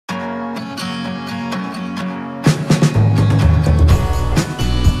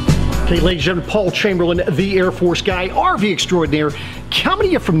Hey, ladies and gentlemen, Paul Chamberlain, the Air Force guy, RV extraordinaire, coming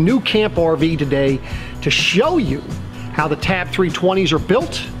to you from NuCamp RV today to show you how the Tab 320s are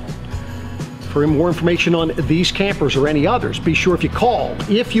built. For more information on these campers or any others, be sure if you call,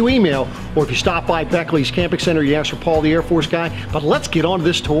 if you email, or if you stop by Beckley's Camping Center, you ask for Paul, the Air Force guy. But let's get on to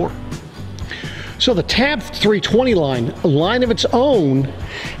this tour. So the Tab 320 line, a line of its own,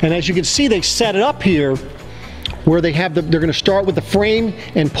 and as you can see, they set it up here where they have they're going to start with the frame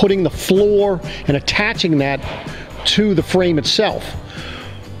and putting the floor and attaching that to the frame itself.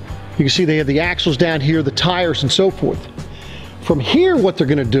 You can see they have the axles down here, the tires, and so forth. From here, what they're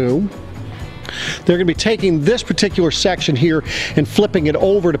going to do, they're going to be taking this particular section here and flipping it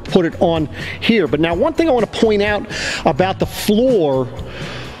over to put it on here. But now, one thing I want to point out about the floor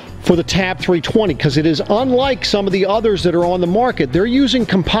for the Tab 320, because it is unlike some of the others that are on the market. They're using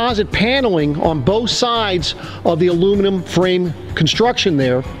composite paneling on both sides of the aluminum frame construction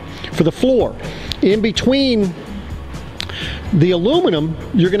there for the floor. In between the aluminum,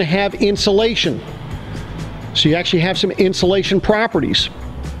 you're going to have insulation. So you actually have some insulation properties.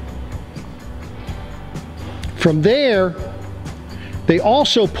 From there, they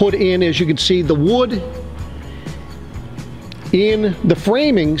also put in, as you can see, the wood in the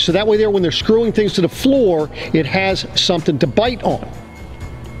framing, so that way there, when they're screwing things to the floor, it has something to bite on.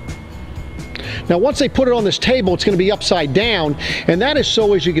 Now, once they put it on this table, it's going to be upside down, and that is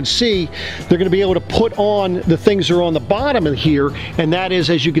so, as you can see, they're going to be able to put on the things that are on the bottom of here, and that is,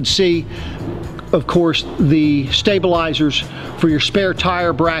 as you can see, of course, the stabilizers for your spare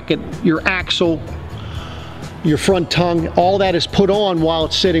tire bracket, your axle, your front tongue. All that is put on while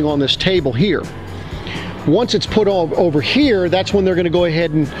it's sitting on this table here. Once it's put over here, that's when they're going to go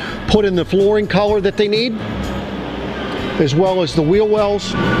ahead and put in the flooring color that they need, as well as the wheel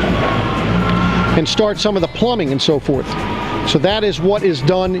wells, and start some of the plumbing and so forth. So that is what is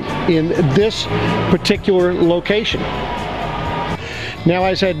done in this particular location. Now,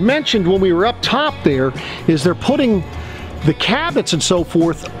 as I had mentioned when we were up top there, is they're putting the cabinets and so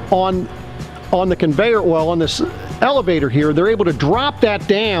forth on the conveyor, well, on this elevator here. They're able to drop that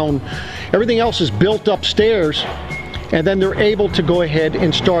down. Everything else is built upstairs, and then they're able to go ahead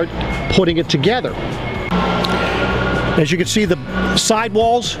and start putting it together. As you can see, the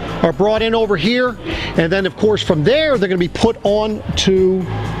sidewalls are brought in over here, and then of course from there they're going to be put on to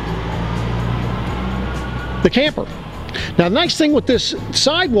the camper. Now, the nice thing with this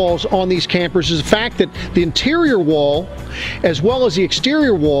sidewalls on these campers is the fact that the interior wall as well as the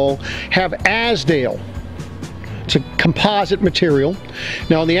exterior wall have Azdel. It's a composite material.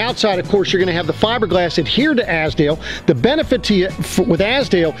 Now, on the outside, of course, you're going to have the fiberglass adhered to Azdel. The benefit to you with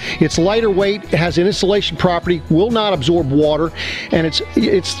Azdel, it's lighter weight, it has an insulation property, will not absorb water, and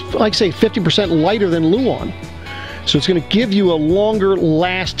it's like, say, 50% lighter than Luan. So it's going to give you a longer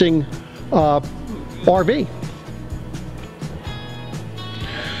lasting RV.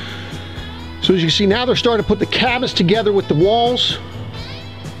 So as you can see, now they're starting to put the cabinets together with the walls,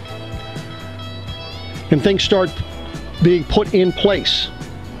 and things start being put in place.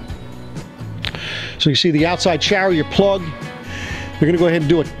 So you see the outside shower, your plug. They're going to go ahead and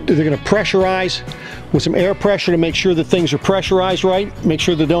do it. They're going to pressurize with some air pressure to make sure that things are pressurized right, make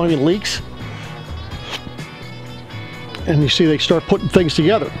sure they don't have any leaks. And you see they start putting things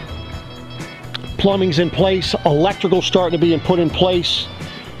together. Plumbing's in place, electrical starting to be put in place,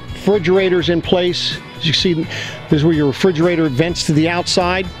 refrigerators in place. As you see, this is where your refrigerator vents to the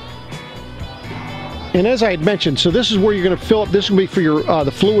outside. And as I had mentioned, so this is where you're going to fill up. This will be for your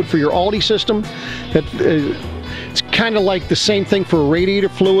the fluid for your Aldi system. It's kind of like the same thing for a radiator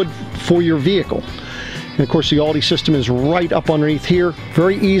fluid for your vehicle. And of course, the Aldi system is right up underneath here,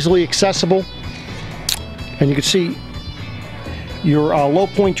 very easily accessible. And you can see your low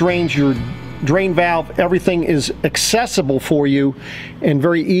point drains, your drain valve, everything is accessible for you and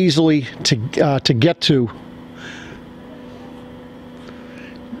very easily to get to.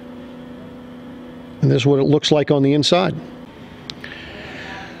 And this is what it looks like on the inside.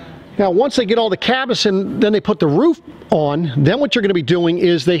 Now, once they get all the cabinets and then they put the roof on, then what you're going to be doing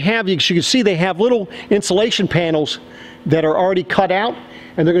is they have, you can see they have little insulation panels that are already cut out,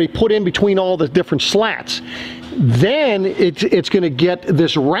 and they're going to be put in between all the different slats. Then it's going to get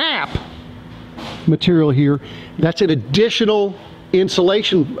this wrap material here. That's an additional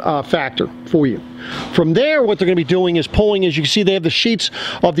insulation factor for you. From there, what they're going to be doing is pulling, as you can see, they have the sheets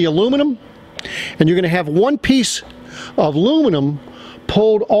of the aluminum, and you're going to have one piece of aluminum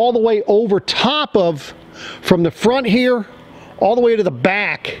pulled all the way over top of, from the front here all the way to the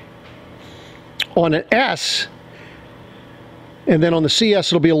back on an S, and then on the CS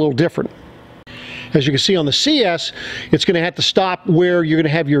it'll be a little different. As you can see on the CS, it's going to have to stop where you're going to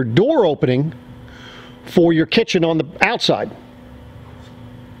have your door opening for your kitchen on the outside.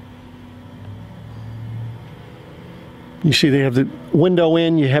 You see they have the window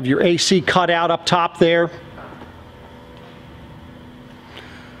in, you have your AC cut out up top there.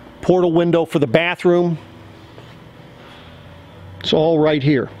 Portal window for the bathroom. It's all right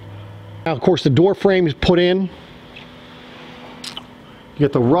here. Now, of course, the door frame is put in. You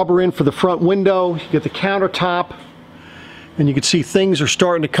get the rubber in for the front window, you get the countertop, and you can see things are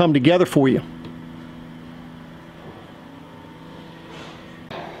starting to come together for you.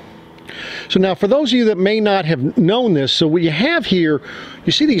 So now, for those of you that may not have known this, so what you have here,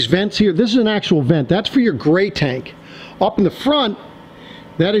 you see these vents here? This is an actual vent. That's for your gray tank. Up in the front,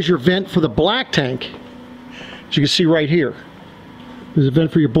 that is your vent for the black tank. As you can see right here, there's a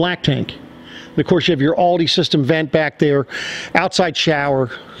vent for your black tank. And of course, you have your Aldi system vent back there, outside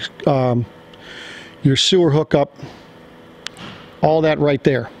shower, your sewer hookup, all that right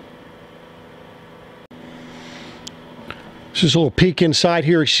there. Just a little peek inside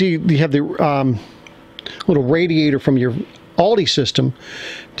here. You see you have the little radiator from your Aldi system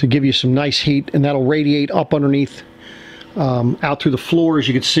to give you some nice heat, and that'll radiate up underneath, out through the floor, as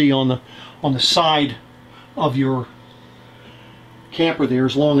you can see on the side of your camper there,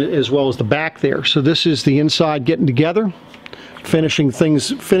 as well as the back there. So this is the inside getting together, finishing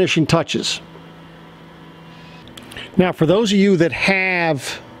touches. Now, for those of you that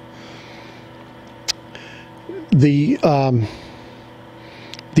have the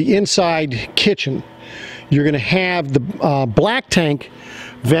inside kitchen, you're going to have the black tank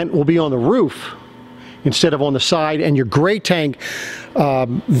vent will be on the roof instead of on the side, and your gray tank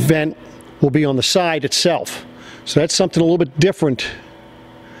vent will be on the side itself. So that's something a little bit different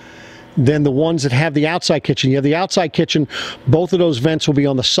than the ones that have the outside kitchen. You have the outside kitchen, both of those vents will be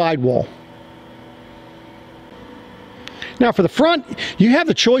on the sidewall. Now, for the front, you have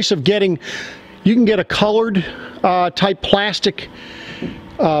the choice of getting, you can get a colored type plastic,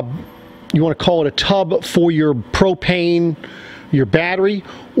 you want to call it a tub for your propane, your battery,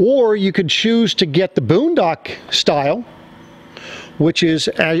 or you could choose to get the Boondock style, which is,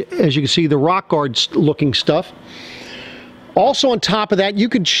 as you can see, the rock guard looking stuff. Also on top of that, you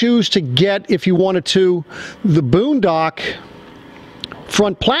could choose to get, if you wanted to, the Boondock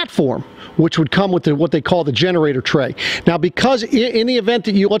front platform, which would come with what they call the generator tray. Now, because in the event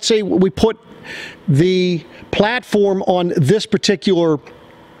that let's say we put the platform on this particular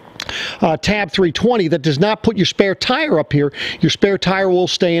tab 320 that does not put your spare tire up here, your spare tire will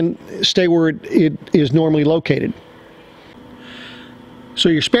stay where it is normally located. So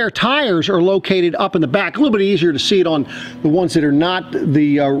your spare tires are located up in the back. A little bit easier to see it on the ones that are not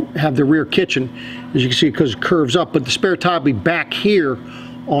have the rear kitchen, as you can see, because it curves up, but the spare tire will be back here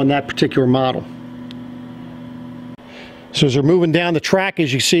on that particular model. So as they're moving down the track,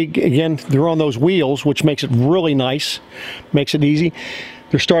 as you see, again, they're on those wheels, which makes it really nice, makes it easy.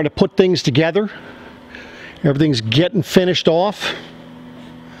 They're starting to put things together. Everything's getting finished off.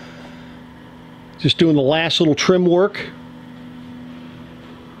 Just doing the last little trim work.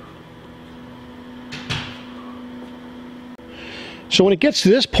 So when it gets to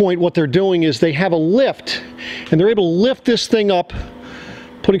this point, what they're doing is they have a lift, and they're able to lift this thing up,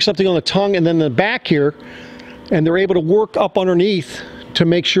 putting something on the tongue and then the back here, and they're able to work up underneath to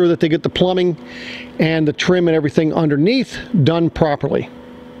make sure that they get the plumbing and the trim and everything underneath done properly.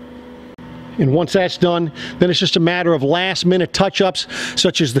 And once that's done, then it's just a matter of last minute touch-ups,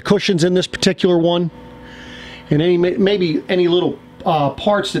 such as the cushions in this particular one, and maybe any little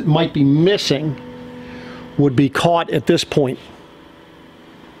parts that might be missing would be caught at this point.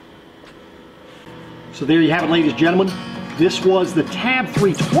 So there you have it, ladies and gentlemen. This was the Tab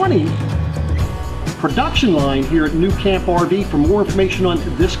 320 production line here at NuCamp RV. For more information on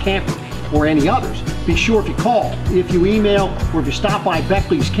this camper or any others, be sure if you call, if you email, or if you stop by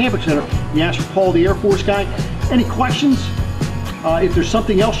Beckley's Camping Center, you ask for Paul the Air Force Guy. Any questions? If there's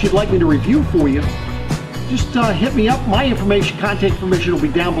something else you'd like me to review for you, just hit me up. My information, contact information will be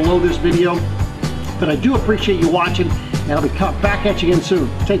down below this video. But I do appreciate you watching, and I'll be back at you again soon.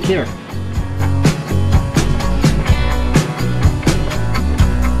 Take care.